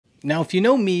Now, if you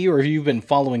know me or if you've been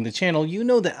following the channel, you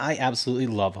know that I absolutely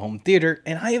love home theater,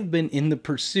 and I have been in the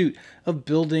pursuit of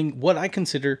building what I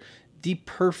consider the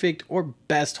perfect or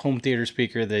best home theater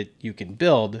speaker that you can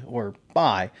build or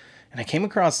buy. And I came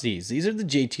across these. These are the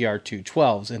JTR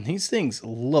 212s, and these things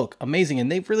look amazing,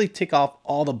 and they really tick off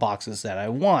all the boxes that I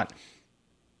want.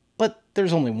 But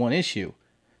there's only one issue.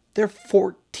 They're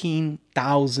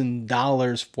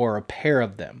 $14,000 for a pair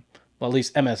of them. Well, at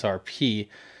least MSRP.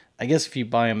 I guess if you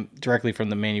buy them directly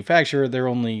from the manufacturer, they're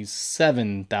only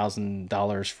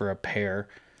 $7,000 for a pair.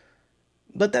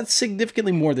 But that's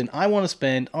significantly more than I want to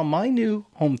spend on my new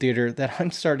home theater that I'm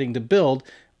starting to build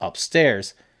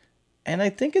upstairs. And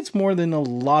I think it's more than a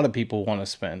lot of people want to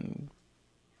spend.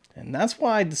 And that's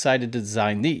why I decided to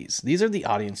design these. These are the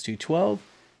Audience 212,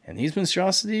 and these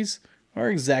monstrosities are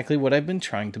exactly what I've been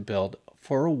trying to build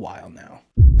for a while now.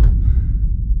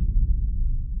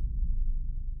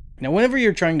 Now, whenever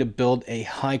you're trying to build a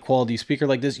high quality speaker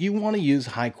like this, you want to use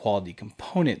high quality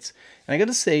components. And I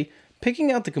gotta say,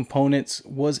 picking out the components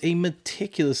was a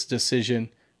meticulous decision,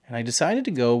 and I decided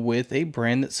to go with a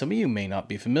brand that some of you may not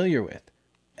be familiar with,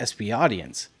 SB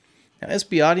Audience. Now,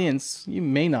 SB Audience you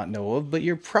may not know of, but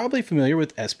you're probably familiar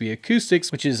with SB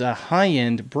Acoustics, which is a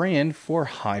high-end brand for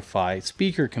hi-fi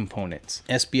speaker components.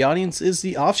 SB Audience is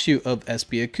the offshoot of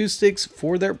SB Acoustics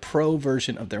for their pro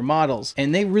version of their models,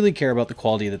 and they really care about the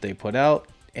quality that they put out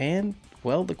and,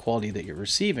 well, the quality that you're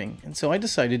receiving. And so I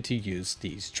decided to use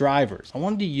these drivers. I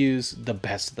wanted to use the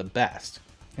best of the best.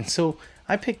 And so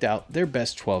I picked out their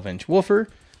best 12-inch woofer,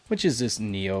 which is this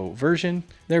Neo version,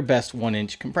 their best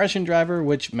 1-inch compression driver,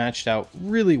 which matched out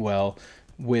really well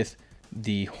with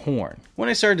the horn. When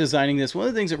I started designing this, one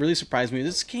of the things that really surprised me,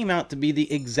 this came out to be the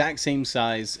exact same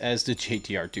size as the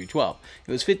JTR 212.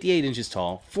 It was 58 inches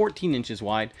tall, 14 inches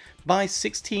wide, by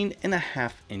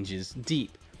 16.5 inches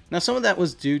deep. Now, some of that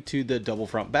was due to the double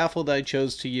front baffle that I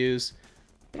chose to use,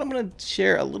 but I'm going to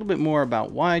share a little bit more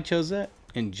about why I chose that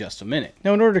in just a minute.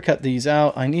 Now, in order to cut these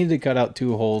out, I needed to cut out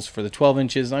 2 holes for the 12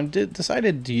 inches. I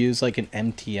decided to use like an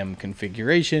MTM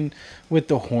configuration with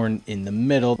the horn in the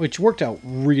middle, which worked out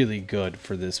really good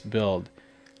for this build.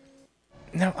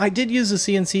 Now, I did use a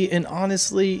CNC, and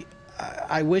honestly,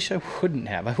 I wish I wouldn't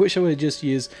have. I wish I would have just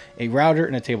used a router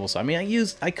and a table saw. I mean,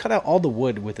 I cut out all the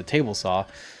wood with a table saw.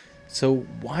 So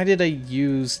why did I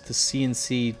use the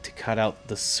CNC to cut out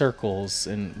the circles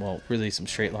and, well, really some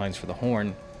straight lines for the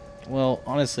horn? Well,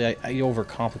 honestly, I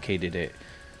overcomplicated it.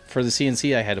 For the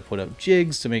CNC, I had to put up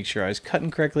jigs to make sure I was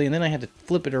cutting correctly, and then I had to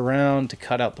flip it around to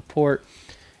cut out the port.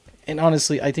 And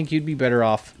honestly, I think you'd be better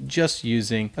off just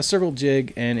using a circle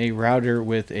jig and a router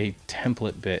with a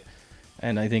template bit.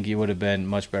 And I think you would have been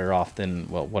much better off than,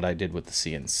 well, what I did with the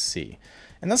CNC.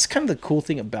 And that's kind of the cool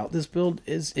thing about this build,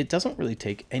 is it doesn't really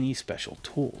take any special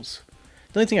tools.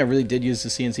 The only thing I really did use the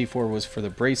CNC for was for the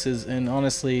braces, and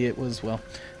honestly, it was, well,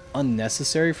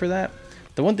 unnecessary for that.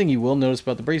 The one thing you will notice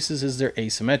about the braces is they're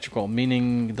asymmetrical,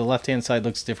 meaning the left-hand side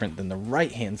looks different than the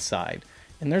right-hand side.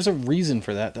 And there's a reason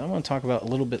for that I want to talk about a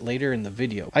little bit later in the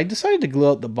video. I decided to glue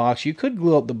out the box. You could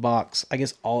glue out the box, I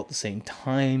guess, all at the same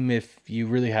time if you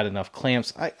really had enough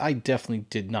clamps. I definitely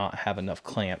did not have enough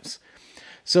clamps.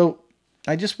 So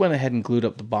I just went ahead and glued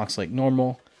up the box like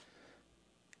normal,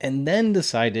 and then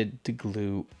decided to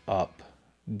glue up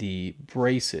the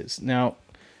braces. Now,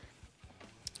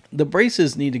 the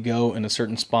braces need to go in a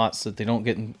certain spot so that they don't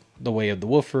get in the way of the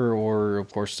woofer or,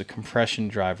 of course, the compression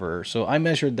driver. So I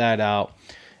measured that out,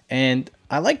 and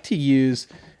I like to use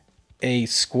a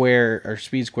square or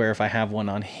speed square if I have one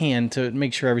on hand to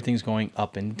make sure everything's going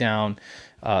up and down.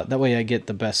 That way I get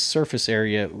the best surface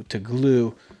area to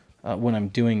glue when I'm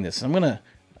doing this. I'm going to,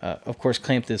 of course,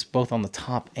 clamp this both on the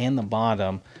top and the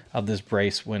bottom of this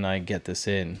brace when I get this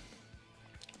in.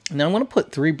 Now I'm going to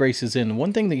put 3 braces in.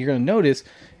 One thing that you're going to notice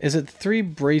is that the 3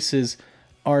 braces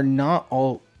are not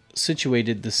all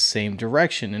situated the same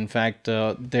direction. In fact,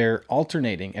 they're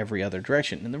alternating every other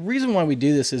direction. And the reason why we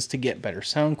do this is to get better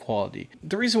sound quality.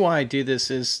 The reason why I do this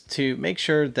is to make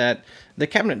sure that the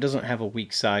cabinet doesn't have a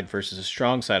weak side versus a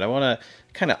strong side. I want to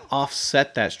kind of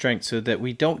offset that strength so that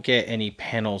we don't get any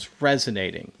panels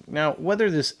resonating. Now, whether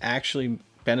this actually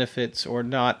benefits or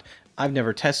not, I've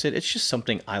never tested. It's just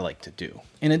something I like to do.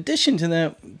 In addition to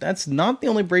that, that's not the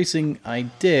only bracing I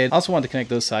did. I also wanted to connect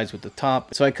those sides with the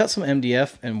top. So I cut some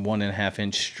MDF in 1.5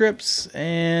 inch strips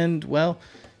and, well,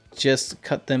 just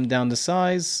cut them down to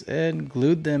size and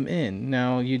glued them in.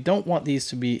 Now, you don't want these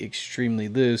to be extremely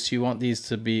loose. You want these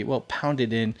to be, well,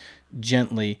 pounded in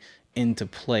gently into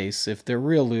place. If they're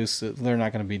real loose, they're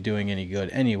not going to be doing any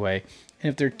good anyway. And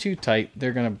if they're too tight,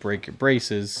 they're going to break your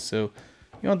braces. So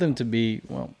you want them to be,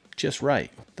 well, just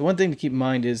right. The one thing to keep in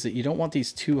mind is that you don't want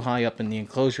these too high up in the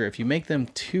enclosure. If you make them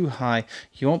too high,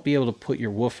 you won't be able to put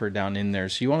your woofer down in there.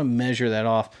 So you want to measure that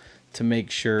off to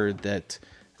make sure that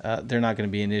they're not going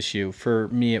to be an issue. For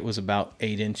me, it was about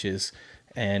 8 inches,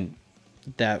 and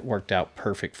that worked out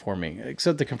perfect for me.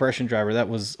 Except the compression driver, that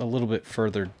was a little bit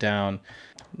further down.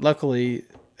 Luckily,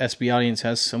 SB Audience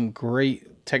has some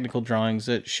great technical drawings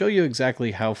that show you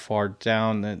exactly how far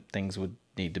down that things would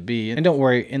need to be. And don't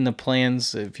worry, in the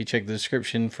plans, if you check the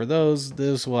description for those,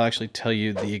 this will actually tell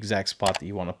you the exact spot that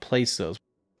you want to place those.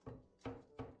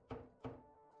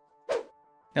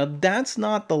 Now that's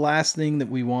not the last thing that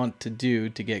we want to do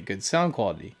to get good sound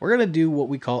quality. We're going to do what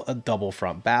we call a double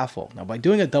front baffle. Now by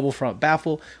doing a double front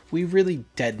baffle, we really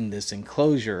deaden this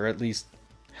enclosure, or at least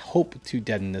hope to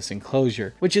deaden this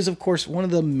enclosure, which is of course one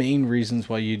of the main reasons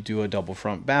why you do a double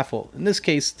front baffle. In this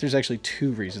case, there's actually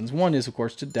 2 reasons. One is of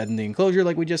course to deaden the enclosure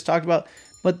like we just talked about,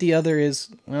 but the other is,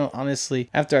 well, honestly,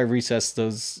 after I recessed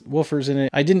those woofers in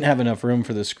it, I didn't have enough room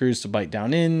for the screws to bite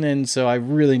down in, and so I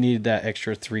really needed that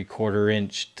extra 3/4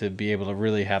 inch to be able to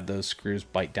really have those screws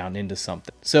bite down into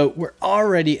something. So we're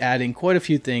already adding quite a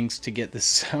few things to get the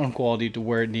sound quality to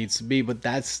where it needs to be, but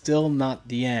that's still not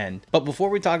the end. But before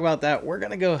we talk about that, we're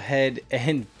gonna go ahead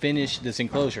and finish this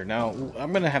enclosure. Now,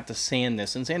 I'm gonna have to sand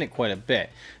this, and sand it quite a bit.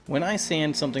 When I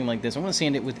sand something like this, I'm gonna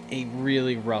sand it with a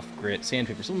really rough grit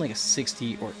sandpaper, something like a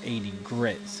 60 or 80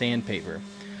 grit sandpaper.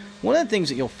 One of the things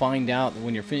that you'll find out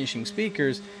when you're finishing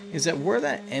speakers is that where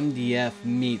that MDF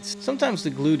meets, sometimes the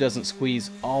glue doesn't squeeze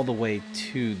all the way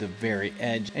to the very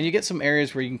edge, and you get some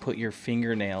areas where you can put your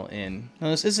fingernail in. Now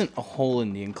this isn't a hole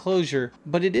in the enclosure,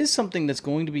 but it is something that's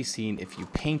going to be seen if you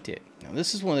paint it. Now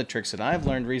this is one of the tricks that I've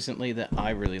learned recently that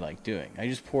I really like doing. I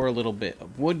just pour a little bit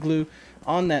of wood glue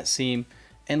on that seam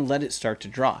and let it start to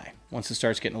dry. Once it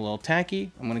starts getting a little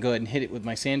tacky, I'm going to go ahead and hit it with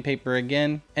my sandpaper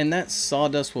again, and that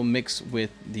sawdust will mix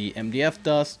with the MDF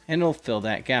dust and it'll fill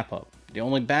that gap up. The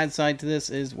only bad side to this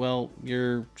is, well,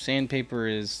 your sandpaper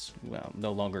is, well,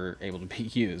 no longer able to be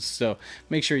used. So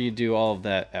make sure you do all of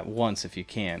that at once if you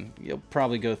can. You'll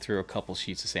probably go through a couple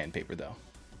sheets of sandpaper though.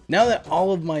 Now that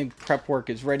all of my prep work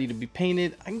is ready to be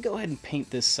painted, I can go ahead and paint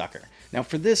this sucker. Now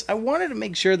for this, I wanted to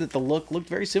make sure that the look looked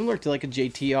very similar to like a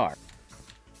JTR.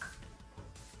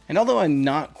 And although I'm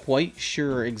not quite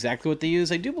sure exactly what they use,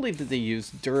 I do believe that they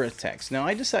use Duratex. Now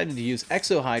I decided to use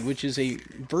Exohide, which is a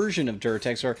version of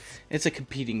Duratex, or it's a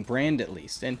competing brand at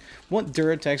least. And what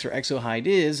Duratex or Exohide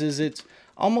is it's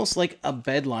almost like a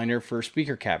bed liner for a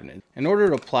speaker cabinet. In order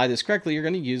to apply this correctly, you're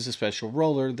going to use a special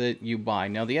roller that you buy.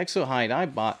 Now the Exohide I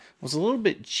bought was a little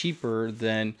bit cheaper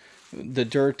than the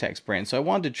Duratex brand, so I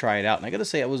wanted to try it out. And I got to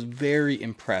say I was very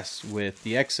impressed with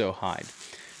the Exohide.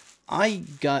 I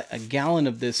got a gallon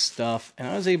of this stuff and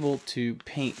I was able to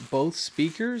paint both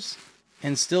speakers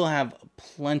and still have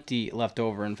plenty left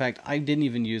over. In fact, I didn't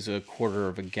even use a 1/4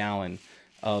 of a gallon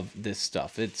of this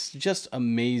stuff. It's just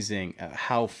amazing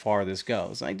how far this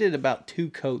goes. I did about 2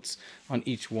 coats on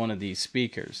each one of these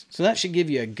speakers. So that should give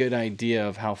you a good idea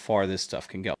of how far this stuff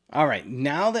can go. All right,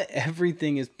 now that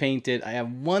everything is painted, I have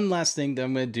one last thing that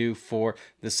I'm going to do for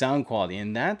the sound quality,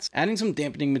 and that's adding some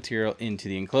dampening material into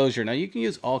the enclosure. Now you can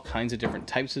use all kinds of different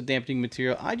types of dampening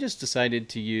material. I just decided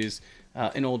to use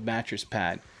an old mattress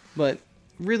pad, but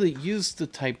really use the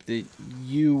type that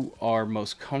you are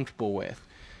most comfortable with.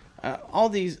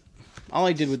 All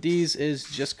I did with these is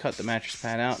just cut the mattress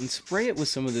pad out and spray it with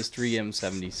some of this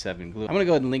 3M77 glue. I'm going to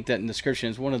go ahead and link that in the description.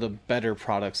 It's one of the better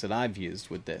products that I've used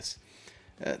with this.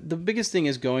 The biggest thing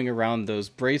is going around those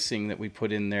bracing that we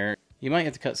put in there. You might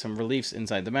have to cut some reliefs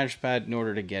inside the mattress pad in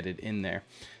order to get it in there.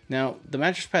 Now, the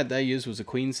mattress pad that I used was a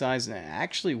queen size, and it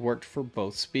actually worked for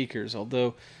both speakers,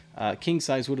 although king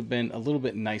size would have been a little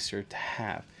bit nicer to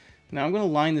have. Now I'm going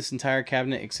to line this entire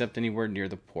cabinet except anywhere near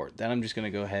the port. That I'm just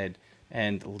going to go ahead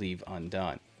and leave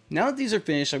undone. Now that these are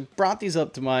finished, I brought these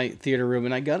up to my theater room,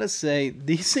 and I gotta say,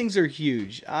 these things are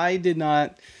huge. I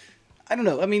don't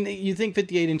know, I mean, you think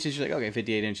 58 inches, you're like, okay,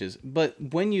 58 inches. But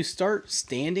when you start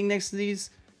standing next to these,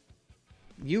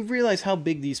 you realize how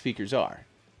big these speakers are.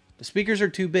 The speakers are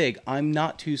too big. I'm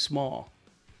not too small.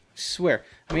 I swear.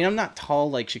 I mean, I'm not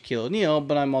tall like Shaquille O'Neal,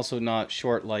 but I'm also not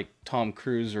short like Tom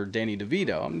Cruise or Danny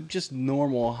DeVito. I'm just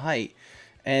normal height.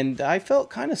 And I felt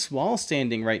kind of small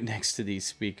standing right next to these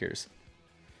speakers.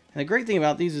 And the great thing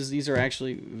about these is these are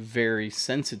actually very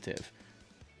sensitive.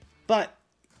 But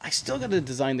I still got to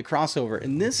design the crossover.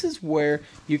 And this is where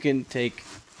you can take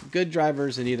good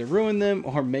drivers and either ruin them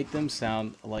or make them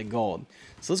sound like gold.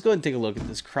 So let's go ahead and take a look at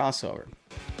this crossover.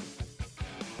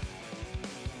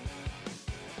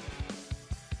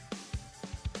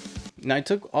 Now I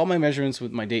took all my measurements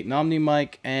with my Dayton Omni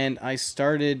mic and I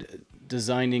started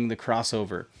designing the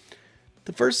crossover,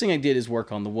 the first thing I did is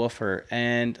work on the woofer.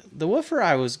 And the woofer,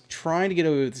 I was trying to get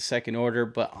away with the second order,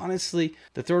 but honestly,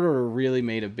 the third order really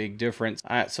made a big difference.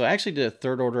 So I actually did a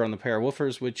third order on the pair of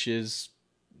woofers, which is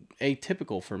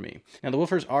atypical for me. Now the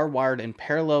woofers are wired in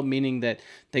parallel, meaning that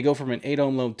they go from an 8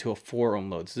 ohm load to a 4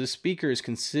 ohm load. So this speaker is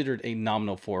considered a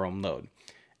nominal 4 ohm load.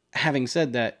 Having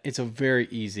said that, it's a very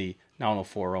easy nominal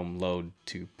 4 ohm load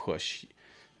to push.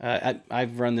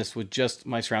 I've run this with just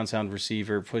my surround sound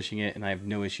receiver pushing it, and I have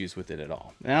no issues with it at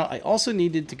all. Now, I also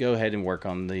needed to go ahead and work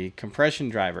on the compression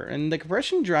driver. And the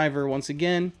compression driver, once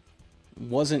again,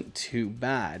 wasn't too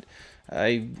bad.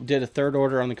 I did a third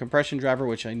order on the compression driver,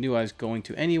 which I knew I was going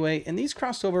to anyway. And these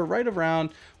crossed over right around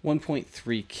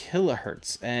 1.3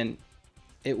 kilohertz. And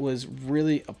it was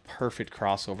really a perfect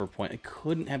crossover point. I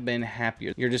couldn't have been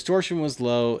happier. Your distortion was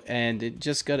low, and it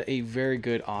just got a very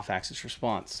good off-axis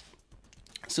response.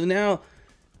 So now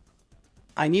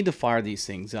I need to fire these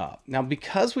things up. Now,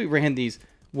 because we ran these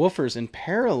woofers in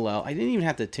parallel, I didn't even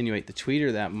have to attenuate the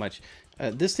tweeter that much.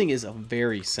 This thing is a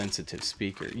very sensitive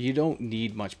speaker. You don't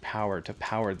need much power to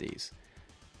power these.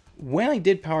 When I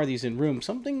did power these in room,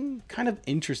 something kind of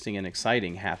interesting and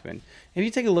exciting happened. If you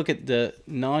take a look at the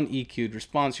non-EQ'd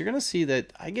response, you're going to see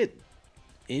that I get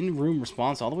in-room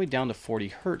response all the way down to 40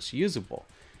 hertz usable.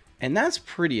 And that's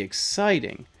pretty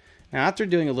exciting. Now, after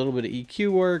doing a little bit of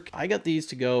EQ work, I got these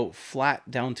to go flat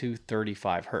down to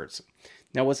 35 hertz.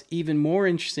 Now, what's even more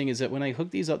interesting is that when I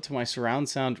hooked these up to my surround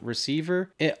sound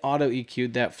receiver, it auto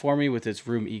EQ'd that for me with its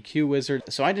room EQ wizard,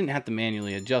 so I didn't have to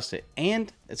manually adjust it.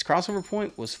 And its crossover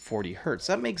point was 40 hertz.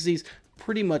 That makes these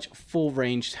pretty much full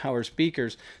range tower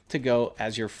speakers to go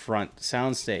as your front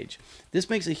soundstage. This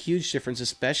makes a huge difference,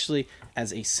 especially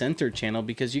as a center channel,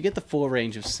 because you get the full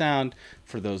range of sound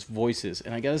for those voices.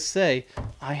 And I gotta say,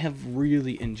 I have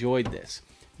really enjoyed this.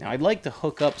 Now, I'd like to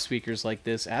hook up speakers like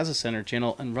this as a center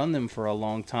channel and run them for a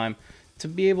long time to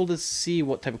be able to see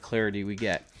what type of clarity we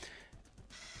get.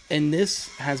 And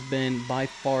this has been by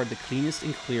far the cleanest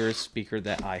and clearest speaker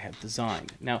that I have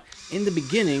designed. Now, in the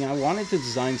beginning, I wanted to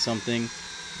design something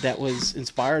that was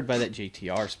inspired by that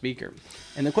JTR speaker.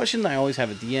 And the question that I always have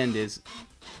at the end is,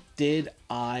 did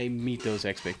I meet those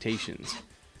expectations?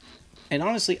 And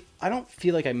honestly, I don't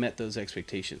feel like I met those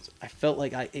expectations. I felt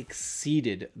like I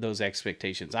exceeded those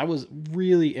expectations. I was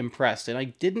really impressed, and I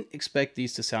didn't expect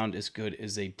these to sound as good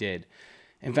as they did.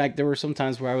 In fact, there were some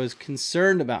times where I was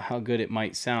concerned about how good it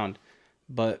might sound,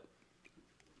 but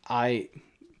I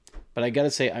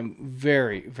gotta say, I'm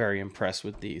very, very impressed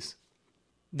with these.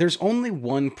 There's only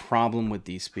one problem with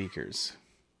these speakers.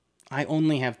 I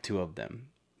only have 2 of them.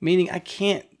 Meaning I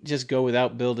can't just go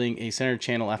without building a center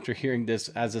channel after hearing this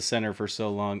as a center for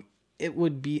so long. It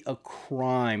would be a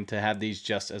crime to have these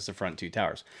just as the front 2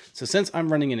 towers. So since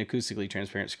I'm running an acoustically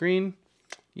transparent screen,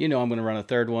 you know I'm going to run a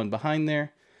third one behind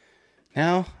there.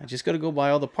 Now I just got to go buy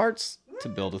all the parts to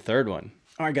build a third one.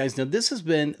 Alright guys, now this has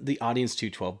been the Audience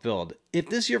 212 build. If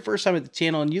this is your first time at the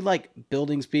channel and you like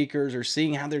building speakers or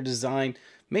seeing how they're designed,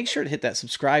 make sure to hit that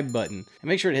subscribe button and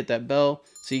make sure to hit that bell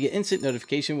so you get instant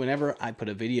notification whenever I put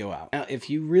a video out. Now, if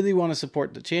you really want to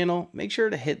support the channel, make sure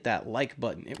to hit that like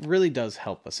button. It really does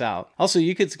help us out. Also,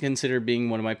 you could consider being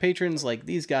one of my patrons like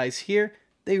these guys here.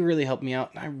 They really help me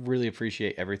out, and I really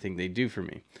appreciate everything they do for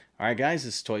me. All right, guys,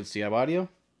 this is Toids Audio,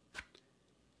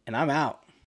 and I'm out.